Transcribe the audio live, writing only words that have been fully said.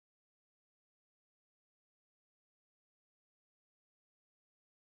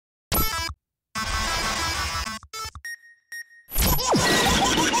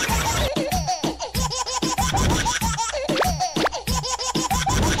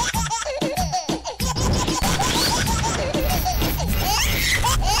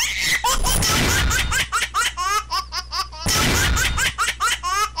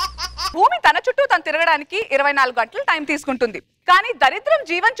తిరగడానికి 24 గంటలు టైం తీసుకుంటుంది. కానీ దరిద్రం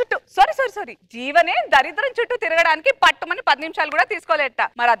జీవన్ చుట్టూ సారీ జీవనే దరిద్రం చుట్టూ తిరగడానికి పట్టుమని 10 నిమిషాలు కూడా తీసుకోలేట.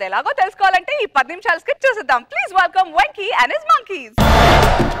 మరి అది ఎలాగో తెలుసుకోవాలంటే ఈ 10 నిమిషాలు స్కిప్ చేసేద్దాం. Please welcome Venky and his monkeys.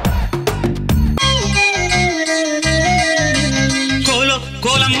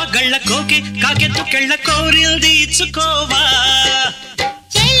 కోలమ్మ గళ్ళ కోకి కాకెత్తు కెళ్ళ కోరిల్ది ఇచ్చుకోవా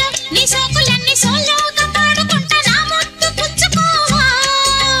చెల్లో నీ సోకులన్నీ సోలోగా పాడుకుంటా నా ముద్దు పుచ్చుకోవా.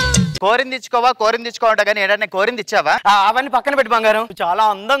 కోరింది ఇచ్చుకోవా కానీ ఏడన్నా కోరింది ఇచ్చావా? అవన్నీ పక్కన పెట్టి బంగారం, చాలా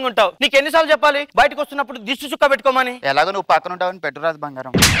అందంగా ఉంటావు. నీకు ఎన్నిసార్లు చెప్పాలి బయటకు వస్తున్నప్పుడు దిష్టి చుక్క పెట్టుకోమని? ఎలాగో నువ్వు పక్కన ఉంటావని పెట్టురాదు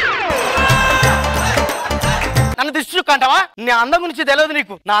బంగారం. నన్ను దిష్టి చుక్క అంటావా? నీ అందం గురించి తెలియదు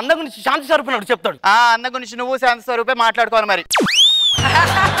నీకు. నా అందం గురించి శాంతి స్వరూపునాడు చెప్తాడు. అందం గురించి నువ్వు శాంతి స్వరూపే మాట్లాడుకోవాలి. మరి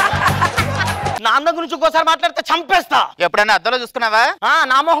నా అందం గురించి ఇంకోసారి మాట్లాడితే చంపేస్తా. ఎప్పుడైనా అద్దంలో చూసుకున్నావా?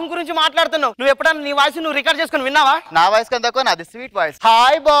 నా మొహం గురించి మాట్లాడుతున్నావు. నువ్వు ఎప్పుడైనా నీ వాయిస్ నువ్వు రికార్డ్ చేసుకుని విన్నావా? నా వాయిస్ కందకో నాది స్వీట్ వాయిస్.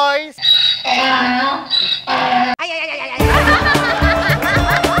 Hi boys.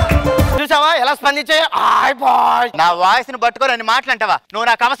 చూసావా ఎలా స్పందించాయో? Hi bye. నా వాయిస్ ని పట్టుకొని అని మాట్లాంటావా? నువ్వు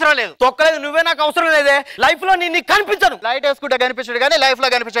నాకు అవసరం లేదు. తొక్కలేదు, నువ్వే నాకు అవసరం లేదే. లైఫ్ లో నీకు కనిపించను. లైట్ వేసుకుంటే కనిపించడు కానీ లైఫ్ లో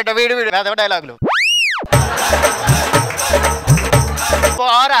కనిపించట వీడు డైలాగులు.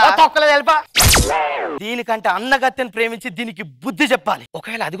 తొక్కలేదు వెళ్ళిపా. దీనికంటే అందగత్తెని ప్రేమించి దీనికి బుద్ధి చెప్పాలి.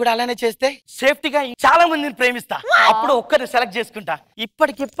 ఒకవేళ అది కూడా అలానే చేస్తే సేఫ్టీగా చాలా మందిని ప్రేమిస్తా. అప్పుడు ఒక్కరిని సెలెక్ట్ చేసుకుంటా.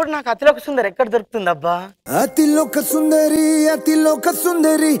 ఇప్పటికిప్పుడు నాకు అతిలోక సుందరి ఎక్కడ దొరుకుతుంది అబ్బా? అతిలోక సుందరి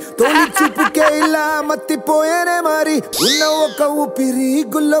తోలి చూపుకే ఇలా మత్తిపోయేనే మారి ఉన్న ఒక ఊపిరి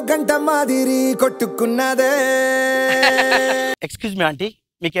గుల్లో గంట మాదిరి కొట్టుకున్నదే. ఎక్స్క్యూజ్ మీ ఆంటీ,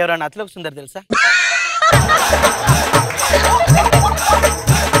 మీకు ఎవరైనా అతిలోక సుందరి తెలుసా?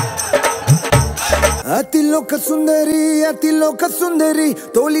 అతిలోక సుందరి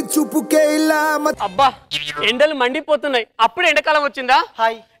తోలి చూపుకే ఇలా. అబ్బా ఎండలు మండిపోతున్నాయి. అప్పుడు ఎండాకాలం వచ్చిందా?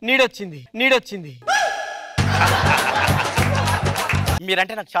 హాయ్, నీడొచ్చింది.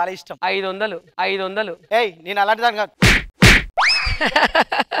 మీరంటే నాకు చాలా ఇష్టం. 500. ఏయ్, నేను అలాంటి దాని కాదు.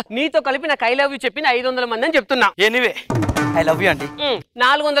 నీతో కలిపి నాకు ఐ లవ్ యూ చెప్పిన 500 మంది అని చెప్తున్నా. ఎనీవే ఐ లవ్ యూ అండి.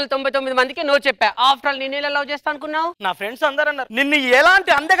 499 మందికి నో చెప్పా. ఆఫ్టర్ ఆల్ నేను ఎలా లవ్ చేస్తా అనుకున్నావు? నా ఫ్రెండ్స్ అందరూ అన్నారు నిన్ను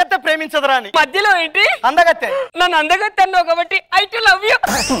ఎలాంటి అందగత్తె ప్రేమించదురా అని. మధ్యలో ఏంటి అందగత్తె? నన్ను అందగత్తె అన్నావు కాబట్టి ఐ టు లవ్ యూ.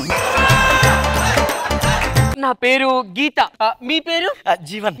 నా పేరు గీత. మీ పేరు?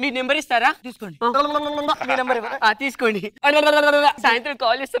 జీవన్. మీ నెంబర్ ఇస్తారా? తీసుకోండి. మీ నెంబర్ తీసుకోండి. సాయంత్రం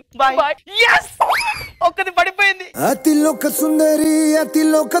కాల్ చేస్తాను. బాయ్. ఒక్కది పడిపోయింది. అతిలోక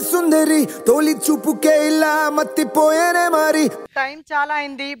సుందరి తోలి చూపుకే ఇలా మత్తిపోయేనే మారి. టైం చాలా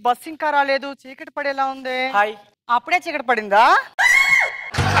అయింది, బస్ ఇంకా రాలేదు, చీకటి పడేలా ఉంది. హాయ్. అప్పుడే చీకటి పడిందా?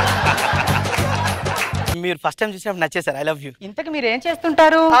 మీరు ఫస్ట్ టైం చూసినప్పుడు నచ్చేసారు. I love you. ఇంతకు మీరు ఏం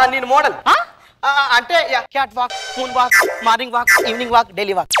చేస్తుంటారు? నేను మోడల్. అంటే cat walk, moon walk, morning walk, evening walk,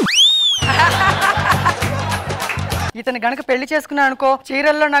 daily walk. ఇతను గనక పెళ్లి చేసుకున్నా అనుకో,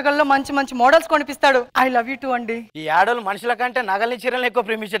 చీరల్లో నగల్లో మంచి మంచి models కొనిపిస్తాడు. I love you two అండి. ఈ ఆడోళ్ళు మనుషుల కంటే నగల్ని చీరలు ఎక్కువ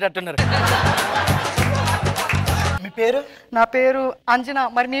ప్రేమించేటట్టున్నారు. మీ పేరు? నా పేరు అంజనా.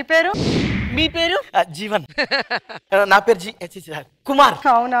 మరి మీ పేరు? మీ పేరు? జీవన్. నా పేరు కుమార్.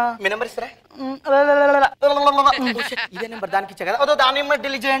 అవునా? మీ నెంబర్ ఇస్తారా? ఇదే నెంబర్ దానికి ఇచ్చా కదా, దాని నెంబర్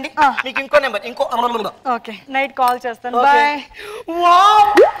డిలీట్ చేయండి. మీకు ఇంకో నెంబర్ ఓకే, నైట్ కాల్ చేస్తాను. బాయ్.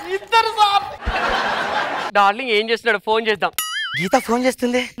 ఇద్దరు సార్. డార్లింగ్ ఏం చేస్తున్నాడు? ఫోన్ చేద్దాం. గీత ఫోన్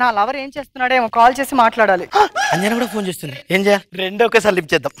చేస్తుంది. నా లవర్ ఏం చేస్తున్నాడేమో, కాల్ చేసి మాట్లాడాలి. అంజన కూడా ఫోన్ చేస్తుంది. ఏం చేయాలి? రెండు ఒకేసారి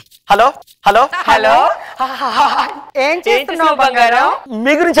లిఫ్ట్ చేద్దాం. హలో. ఏం చేస్తున్నావు బంగారం?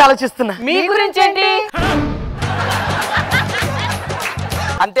 మీ గురించి ఆలోచిస్తున్నా. మీ గురించి ఏంటి?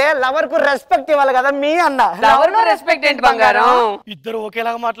 అంటే లవర్ కు రెస్పెక్ట్ ఇవ్వాలి కదా మీ అన్న. లవర్ కు రెస్పెక్ట్ ఏంటి బంగారం? ఇద్దరు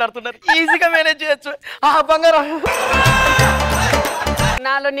ఒకేలాగా మాట్లాడుతున్నారు. ఈజీగా మేనేజ్ చేయొచ్చు. బంగారం,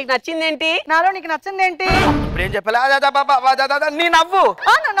 నాలో నీకు నచ్చిందేంటి? నాలో నీకు నచ్చిందేంటి? ఇప్పుడు ఏం చెప్పాలి? నీ నవ్వు.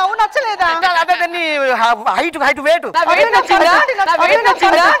 నా నవ్వు నచ్చలేదా? నీ హైట్ వెయిట్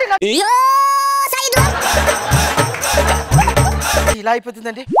ఇలా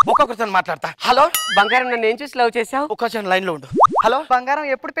అయిపోతుందండి. ఒక్కొక్కరితో మాట్లాడతా. హలో బంగారం, నన్ను ఏం చూసి లవ్ చేసావు? ఒక్క లైన్ లో ఉండు. హలో బంగారం,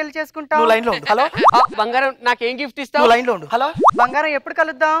 ఎప్పుడు పెళ్లి చేసుకుంటావు? నువ్వు లైన్ లో ఉండు. హలో బంగారం, నాకేం గిఫ్ట్ ఇస్తావు? నువ్వు లైన్ లో ఉండు. హలో బంగారం, ఎప్పుడు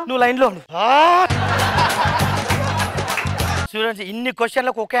కలుద్దాం? నువ్వు లైన్ లో ఉండు. చూడండి, ఇన్ని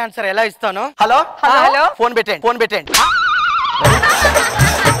క్వశ్చన్లకు ఒకే ఆన్సర్ ఎలా ఇస్తాను? హలో ఫోన్ పెట్టండి.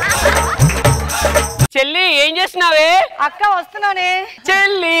 చెల్లి ఏం చేస్తున్నావే? అక్క వస్తున్నానే.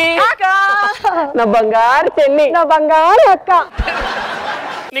 చెల్లి, నా బంగారు చెల్లి, నా బంగారు అక్క.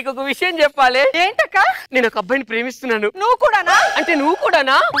 నీకు ఒక విషయం చెప్పాలి. ఏంటక్క? నేను ఒక అబ్బాయిని ప్రేమిస్తున్నాను. నువ్వు కూడానా? అంటే నువ్వు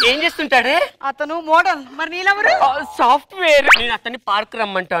కూడానా? ఏం చేస్తుంటాడే? అతను మోడల్. మరి నీలెవరు? సాఫ్ట్వేర్. నేను అతన్ని పార్క్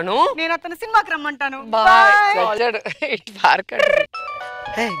రమ్మంటాను. నేను అతను సినిమాకి రమ్మంటాను. పార్క్.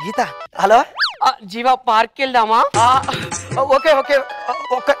 గీత. హలో జీవా పార్క్ వెళ్దామా? ఓకే ఓకే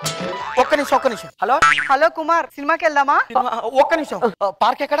ఒక్క నిమిషం. హలో హలో కుమార్, సినిమాకి వెళ్దామా? ఒక్క నిమిషం.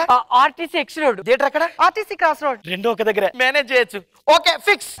 పార్క్ ఎక్కడ? RTC X road. థియేటర్ ఎక్కడ? RTC cross road. రెండు ఒక దగ్గర మేనేజ్ చేయొచ్చు. Okay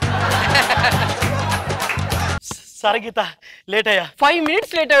fix. సరే గీత, లేట్ అయ్యా. 5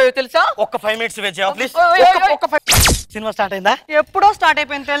 minutes లేట్ అయ్యో తెలుసా? ఒక్క 5 minutes వెయిట్ చేయ ప్లీజ్. ఒక్క 5. సినిమా స్టార్ట్ అయిందా? ఎప్పుడో స్టార్ట్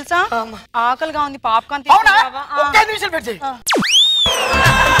అయిపోయింది తెలుసా? ఆకలిగా ఉంది, పాప్కార్న్ అవునా? తీసుకురావా? ఒక్క 5 నిమిషాలు వెయిట్ చేయి.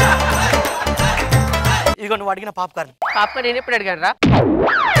 ఇదిగో నువ్వు అడిగిన పాప్కార్న్. నేను ఎప్పుడు అడిగాను రా?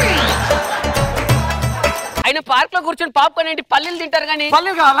 అయినా పార్క్ లో కూర్చొని పాప్కార్న్ ఏంటి? పల్లీలు తింటారు కానీ.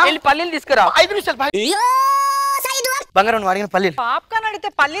 పల్లీలు కావాలా? వెళ్ళి పల్లీలు తీసుకురా. 5 నిమిషాలు బంగారం, నువ్వు అడిగిన పల్లీలు. పాప్కార్న్ అడిగితే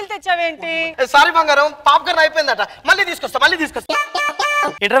పల్లీలు తెచ్చావేంటి? సారీ బంగారం, పాప్కార్న్ అయిపోయిందట. మళ్ళీ తీసుకొస్తా.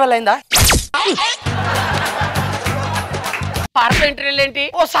 ఇంటర్వెల్ అయిందా? పార్క్ ఇంటర్వెల్ ఏంటి?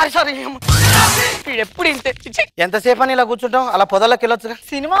 ఓ సారీ. ఎప్పుడు ఇంతే. ఎంతసేపు అని ఇలా కూర్చుంటాం? అలా పొదల్లోకి వెళ్ళొచ్చుగా.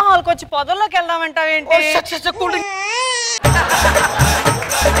 సినిమా హాల్కి వచ్చి పొదల్లోకి వెళ్దామంటావేంటి?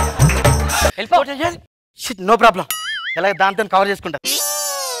 నో ప్రాబ్లం, ఎలా దాంతో కవర్ చేసుకుంటా.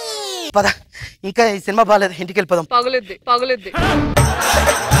 పద, ఇంకా ఈ సినిమా బాగాలేదు, ఇంటికి వెళ్ళిపోదాం. పగులుద్ది.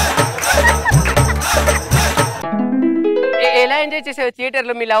 ఎలా ఎంజాయ్ చేసావు థియేటర్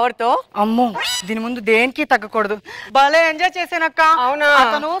లో మీ లవర్ తో? అమ్మో, దీని ముందు దేనికి తగ్గకూడదు. భలే ఎంజాయ్ చేసానక్క. అవునా?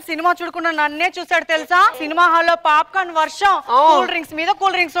 అతను సినిమా చూడకుండా నన్నే చూసాడు తెలుసా? సినిమా హాల్లో పాప్కార్న్ వర్షం, కూల్ డ్రింక్స్ మీద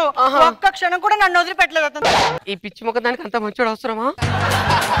కూల్ డ్రింక్స్. ఒక్క క్షణం కూడా నన్ను వదిలిపెట్టలేదు అతను. ఈ పిచ్చి మొక్క దానికి అంత మంచోడు అవసరమా?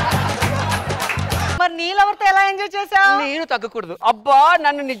 మరి నీళ్ళెవరితో ఎలా ఎంజాయ్ చేసావు? నేను తగ్గకూడదు. అబ్బా,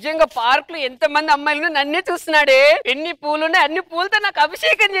 నన్ను నిజంగా పార్క్ లో ఎంత మంది అమ్మాయిలు నన్నే చూస్తున్నాడే. ఎన్ని పూలున్నాయి అన్ని పూలతో నాకు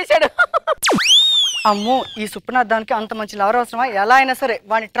అభిషేకం చేశాడు. అమ్మో, ఈ సుప్రనాథానికి అంత మంచి లవర్ అవసరమా? ఎలా అయినా సరే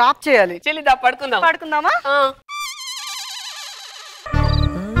వాడిని ట్రాప్ చేయాలి. చెల్లిదా పడుకుందామా?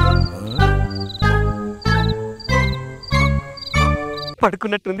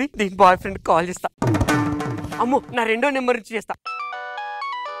 పడుకున్నట్టుంది. దీని బాయ్ ఫ్రెండ్ కాల్ చేస్తా. అమ్మో, నా 2వ నెంబర్ నుంచి చేస్తా.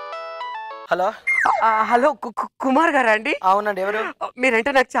 హలో హలో, కుమార్ గారా అండి? అవునండి. ఎవరు?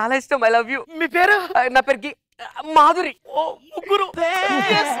 మీరంటే నాకు చాలా ఇష్టం. I love you. మీ పేరు? నా పేరుకి మాధురి. ఓ ముగ్గురు.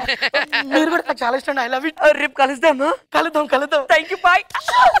 మీరు కూడా నాకు చాలా ఇష్టం. I love you. రేపు కలుద్దామా? కలుద్దాం. Thank you, bye.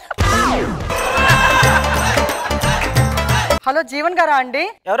 Hello, Jeevan గారా అండి?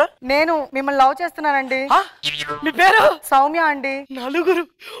 ఎవరు? నేను మిమ్మల్ని లవ్ చేస్తున్నానండి. మీ పేరు? సౌమ్య అండి. నలుగురు.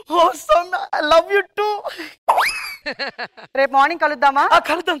 ఓ Soumya, I love you to. రేపు మార్నింగ్ కలుద్దామా?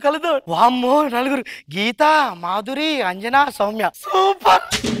 కలుద్దాం. వామ్మో, నలుగురు. గీత, మాధురి, అంజనా, సౌమ్య. సూపర్.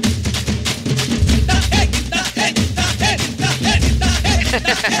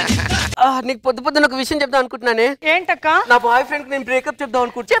 నీకు పొద్దున ఒక విషయం చెప్దాం అనుకుంటున్నానే. ఏంటక్క? నా బాయ్ ఫ్రెండ్ నేను బ్రేకప్ చెప్దాం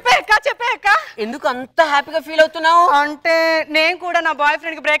అనుకుంటున్నా. చెప్పే అక్క. ఎందుకు అంత హ్యాపీగా ఫీల్ అవుతున్నావు? అంటే నేను కూడా నా బాయ్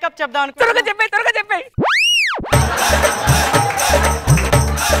ఫ్రెండ్ కి బ్రేకప్ చెప్దాం అనుకుంటున్నా. త్వరగా చెప్పే.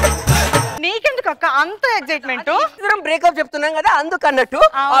 నీకెందుకు అక్క అంత ఎక్సైట్మెంట్? బ్రేకప్ చెప్తున్నాం కదా అందుకు అన్నట్టు.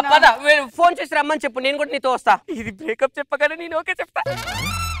 పద, ఫోన్ చేసి రమ్మని చెప్పు, నేను కూడా నీతో వస్తా. ఇది బ్రేకప్ చెప్పగానే నేను ఓకే చెప్తా.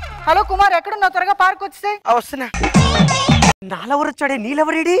 హలో కుమార్, ఎక్కడున్నావు? త్వరగా పార్క్ వచ్చేసాయి. వస్తున్నా. నాలెవరు వచ్చాడే?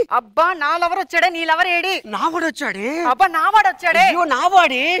 నీలెవరేడి? అబ్బా, నా లవర్ వచ్చాడే, నీ లవర్ ఏడి? నావాడు వచ్చాడే. అబ్బా, నావాడు వచ్చాడే. అయ్యో,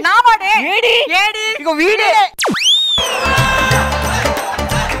 నావాడే. ఏడి? ఇగో వీడే.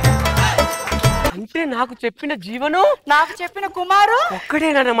 అంటే నాకు చెప్పిన జీవను, నాకు చెప్పిన కుమారు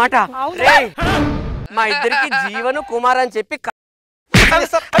ఒక్కడేనన్నమాట. మా ఇద్దరికి జీవను కుమార్ అని చెప్పి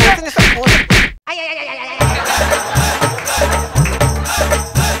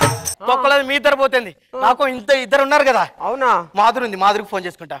తొక్కలేదు, మీ ఇద్దరు పోతుంది. నాకు ఇద్దరు ఉన్నారు కదా. అవునా? మాధురి ఉంది, మాధురికి ఫోన్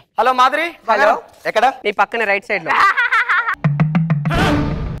చేసుకుంటా. హలో మాధురి. హలో. ఎక్కడ? నీ పక్కన రైట్ సైడ్ లో.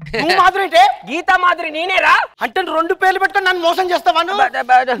 నువ్వు మాధురి అంటే? గీతా మాధురి నేనేరా. అంటే 2 పేర్లు పెట్టుకొని నన్ను మోసం చేస్తావా?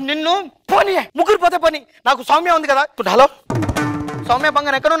 నిన్ను పోనీ, ముగ్గురు పోతే పోనీ. నాకు సౌమ్య ఉంది కదా. హలో సౌమ్య,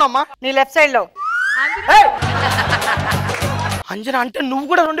 బంగారం ఎక్కడ ఉన్నామ్మా? నీ లెఫ్ట్ సైడ్ లో. అంజనా, అంటే నువ్వు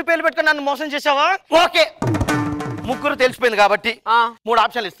కూడా 2 పేర్లు పెట్టుకొని నన్ను మోసం చేసావా? ఓకే, ముగ్గురు తెలిసిపోయింది కాబట్టి 3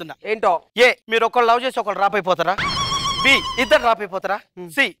 ఆప్షన్లు ఇస్తున్నా. ఏంటో? ఏ, మీరు ఒకళ్ళు లవ్ చేసి ఒకళ్ళు డ్రాప్ అయిపోతారా? బి, ఇద్దరు డ్రాప్ అయిపోతారా?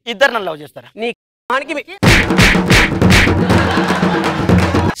 సి, ఇద్దరు నన్ను లవ్ చేస్తారా? నీ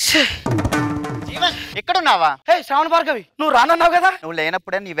ఎక్కడున్నావా? హే శ్రావణ భార్గవి, నువ్వు రానన్నావు కదా. నువ్వు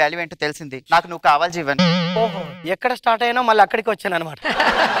లేనప్పుడే నీ వాల్యూ ఏంటో తెలిసింది. నాకు నువ్వు కావాలి జీవన్. ఓహో, ఎక్కడ స్టార్ట్ అయినా మళ్ళీ అక్కడికి వచ్చాను అనమాట.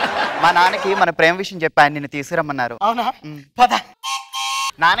 మా నాన్నకి మన ప్రేమ విషయం చెప్పి ఆయన నిన్ను తీసుకురమ్మన్నారు. అవునా? పద.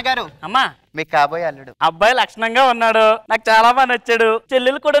 నాన్నగారు, అమ్మా, మీకు కాబోయే అల్లుడు. అబ్బాయి లక్షణంగా ఉన్నాడు, నాకు చాలా బాగా నచ్చాడు.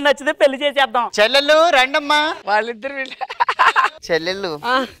 చెల్లెలు కూడా నచ్చితే పెళ్లి చేసేద్దాం. చెల్లెళ్ళు రండమ్మా. వాళ్ళిద్దరు చెల్లెళ్ళు,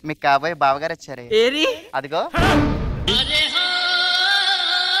 మీకు కాబోయే బావగారు వచ్చారు. ఏరి అదిగో.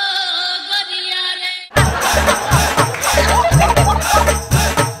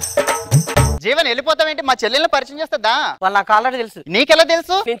 జీవన్ చెల్లెలను వెళ్ళిపోతావేంటి? మా చెల్లెల్ని పరిచయం చేస్తుందా? వాళ్ళు నాకు ఆల్రెడీ తెలుసు. నీకెలా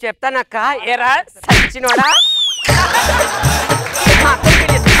తెలుసు? నేను చెప్తానక్క. ఏరా సచ్చినోడా,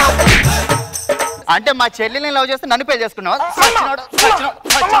 అంటే మా చెల్లెల్ని లవ్ చేస్తే నన్ను పెళ్లి చేసుకున్నావా?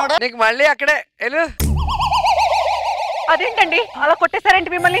 నీకు మళ్ళీ అక్కడే వెళ్ళు. అదేంటండి అలా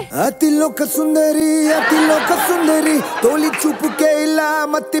కొట్టేశారేంటి మిమ్మల్ని? అతిలోక సుందరి తోలి చూపుకే ఇలా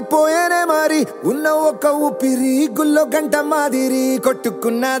మత్తిపోయేనే మరి ఉన్న ఒక ఊపిరి గుల్లో గంట మాదిరి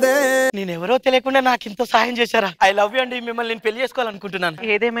కొట్టుకున్నదే. నేను ఎవరో తెలియకుండా నాకు ఇంత సాయం చేశారా? ఐ లవ్ యూ అండి. మిమ్మల్ని నేను పెళ్లి చేసుకోవాలనుకుంటున్నాను.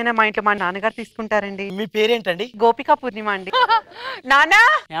 ఏదేమైనా మా ఇంట్లో మా నాన్నగారు తీసుకుంటారండి. మీ పేరేంటండి? గోపికా పూర్ణిమ అండి. నానా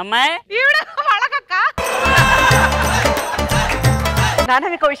అమ్మాయి నాన్న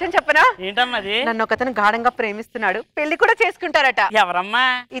మీకు విషయం చెప్పనా? ఏంటమ్మది? నన్ను ఒకతను గాఢంగా ప్రేమిస్తున్నాడు, పెళ్లి కూడా చేసుకుంటారట. ఎవరమ్మా?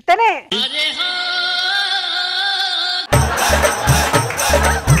 ఇతనే.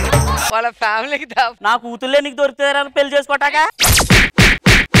 వాళ్ళ ఫ్యామిలీకి నా కూతుర్లే నీకు దొరుకుతారా పెళ్లి చేసుకోటాక?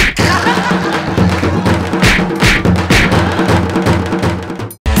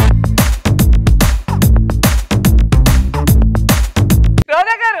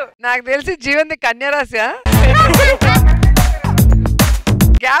 రోజా గారు, నాకు తెలిసి జీవన్ కన్యారాశి.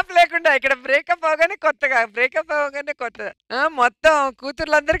 గ్యాప్ లేకుండా ఇక్కడ బ్రేకప్ అవగానే కొత్తగా మొత్తం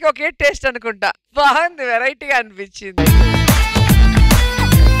కూతుర్లందరికీ ఒకే టేస్ట్ అనుకుంటా. బాగుంది, వెరైటీగా అనిపించింది.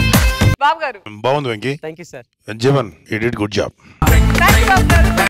 బాబు గారు బాగుంది Venky. Thank you sir. Jeevan you did good job. Thank you బాబు గారు.